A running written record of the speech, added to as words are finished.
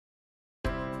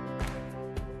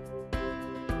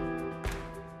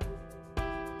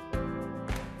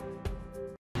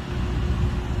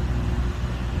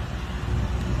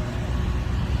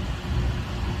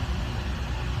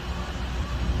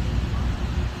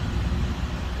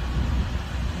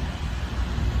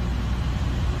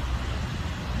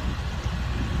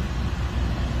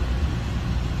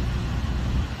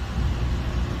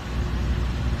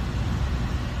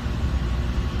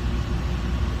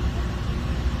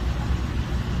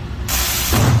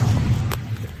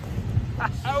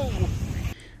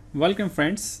Welcome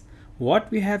friends.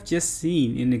 What we have just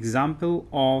seen in example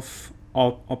of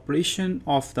operation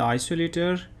of the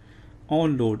isolator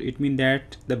on load. It means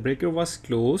that the breaker was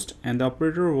closed and the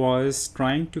operator was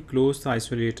trying to close the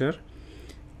isolator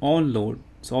on load.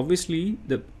 So obviously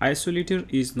the isolator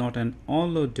is not an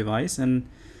on load device and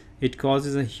it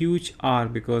causes a huge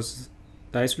arc because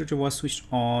the isolator was switched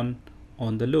on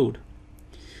the load.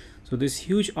 So this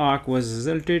huge arc was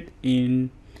resulted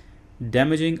in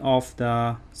damaging of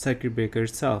the circuit breaker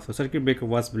itself. So circuit breaker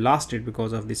was blasted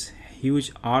because of this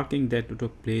huge arcing that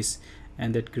took place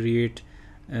and that create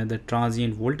the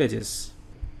transient voltages.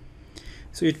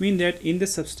 So it means that in the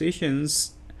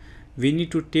substations we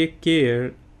need to take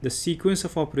care the sequence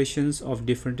of operations of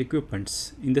different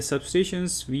equipments. In the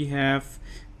substations we have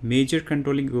major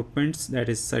controlling equipments, that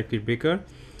is circuit breaker,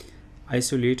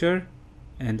 isolator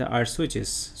and the arc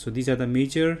switches. So these are the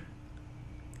major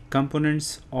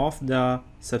components of the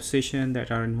substation that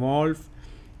are involved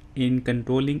in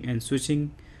controlling and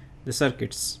switching the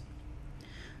circuits.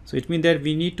 So it means that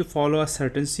we need to follow a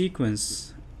certain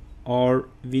sequence, or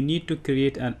we need to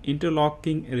create an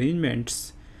interlocking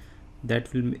arrangements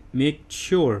that will make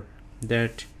sure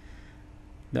that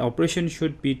the operation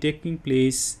should be taking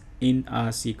place in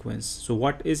a sequence. So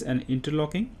what is an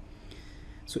interlocking?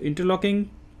 So interlocking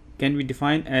can be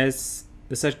defined as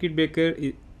the circuit breaker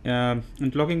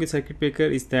interlocking with circuit breaker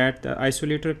is that the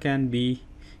isolator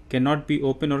cannot be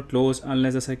open or closed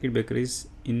unless the circuit breaker is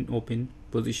in open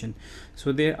position.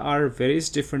 So there are various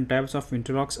different types of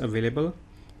interlocks available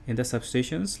in the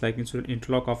substations, like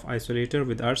interlock of isolator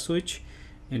with arc switch,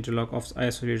 interlock of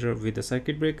isolator with the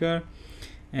circuit breaker,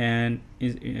 and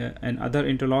other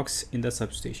interlocks in the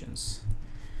substations.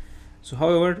 So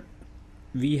however,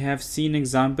 we have seen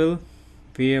example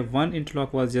where one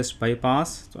interlock was just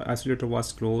bypassed, so isolator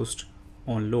was closed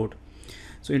on load.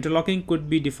 So interlocking could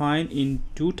be defined in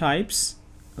two types.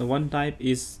 One type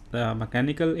is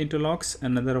mechanical interlocks,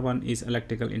 another one is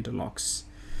electrical interlocks.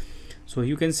 So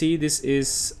you can see this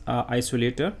is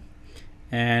isolator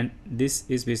and this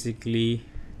is basically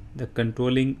the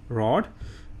controlling rod.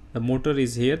 The motor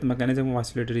is here, the mechanism of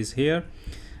isolator is here,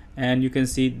 and you can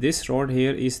see this rod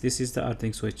here is the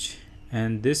earthing switch,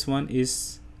 and this one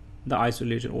is the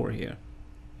isolator over here.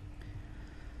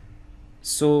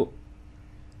 So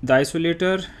the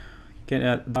isolator can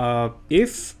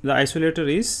if the isolator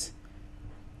is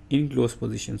in closed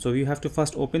position, so you have to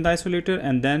first open the isolator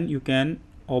and then you can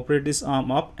operate this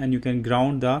arm up and you can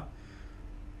ground the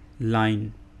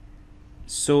line.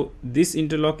 So this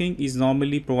interlocking is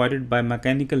normally provided by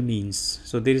mechanical means.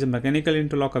 So there is a mechanical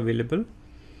interlock available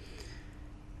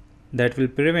that will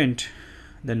prevent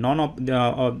the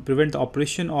prevent the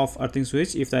operation of earthing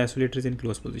switch if the isolator is in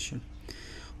closed position.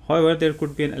 However, there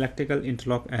could be an electrical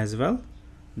interlock as well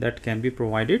that can be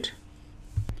provided.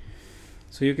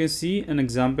 So you can see an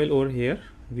example over here.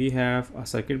 We have a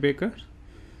circuit breaker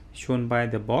shown by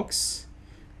the box,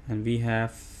 and we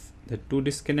have the two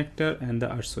disconnector and the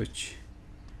arc switch.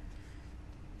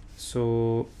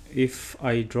 So if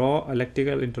I draw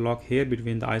electrical interlock here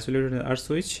between the isolator and the arc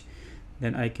switch,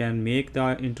 then I can make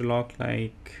the interlock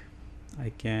like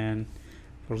I can,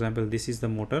 for example, this is the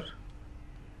motor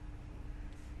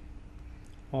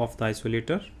of the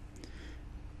isolator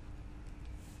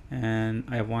and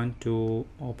I want to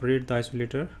operate the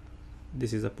isolator.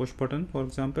 This is a push button, for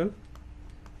example,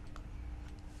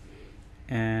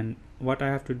 and what I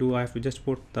have to do, I have to just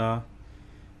put the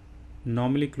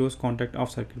normally closed contact of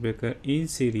circuit breaker in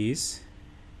series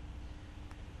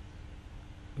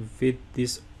with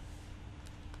this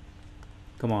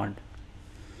command.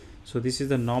 So this is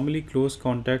the normally closed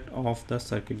contact of the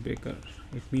circuit breaker.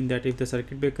 It means that if the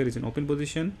circuit breaker is in open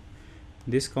position,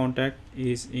 this contact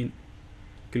is in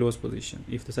closed position.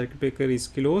 If the circuit breaker is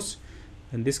closed,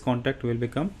 then this contact will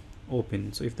become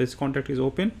open. So if this contact is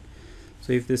open,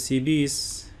 so if the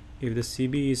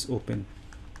CB is open,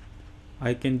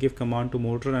 I can give command to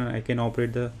motor and I can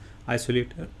operate the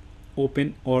isolator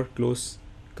open or close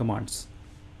commands.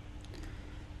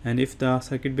 And if the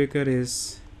circuit breaker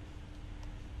is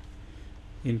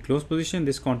in closed position,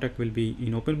 this contact will be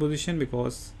in open position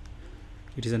because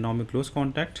it is a normal closed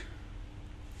contact.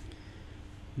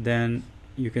 Then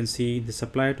you can see the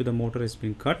supply to the motor has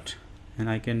been cut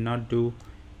and I cannot do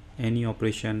any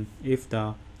operation if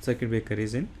the circuit breaker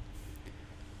is in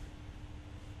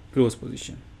closed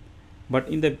position. But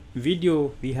in the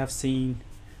video we have seen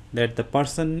that the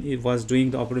person was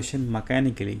doing the operation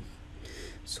mechanically.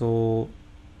 So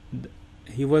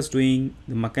he was doing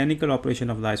the mechanical operation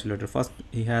of the isolator. First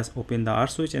he has opened the arc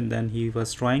switch and then he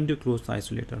was trying to close the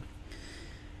isolator.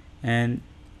 And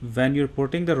when you're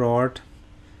putting the rod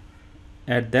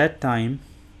at that time,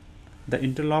 the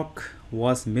interlock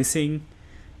was missing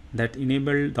that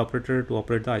enabled the operator to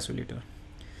operate the isolator.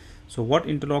 So what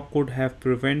interlock could have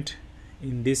prevent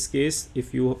in this case?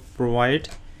 If you provide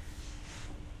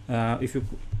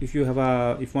if you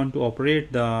want to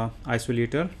operate the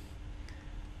isolator,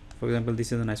 for example,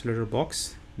 this is an isolator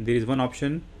box, there is one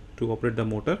option to operate the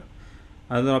motor.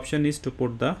 Another option is to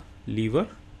put the lever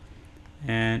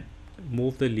and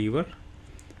move the lever,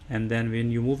 and then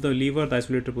when you move the lever, the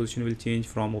isolator position will change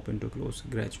from open to close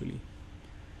gradually.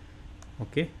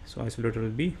 Okay, so isolator will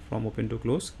be from open to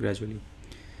close gradually.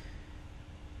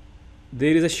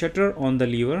 There is a shutter on the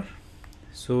lever,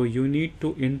 so you need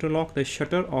to interlock the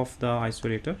shutter of the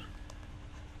isolator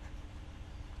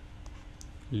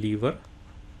lever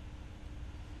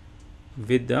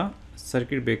with the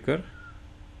circuit breaker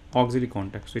auxiliary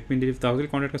contact. So it means if the auxiliary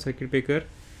contact of circuit breaker,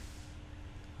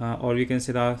 or we can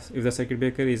say that if the circuit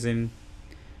breaker is in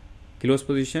close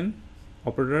position,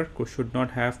 operator should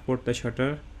not have put the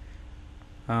shutter,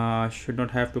 should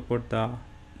not have to put the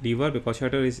lever, because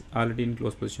shutter is already in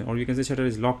close position, or we can say shutter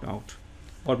is locked out,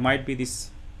 or might be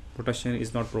this protection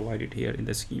is not provided here in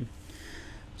the scheme.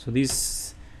 So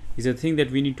this is a thing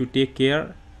that we need to take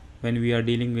care when we are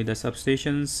dealing with the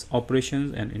substations,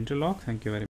 operations and interlock. Thank you very much.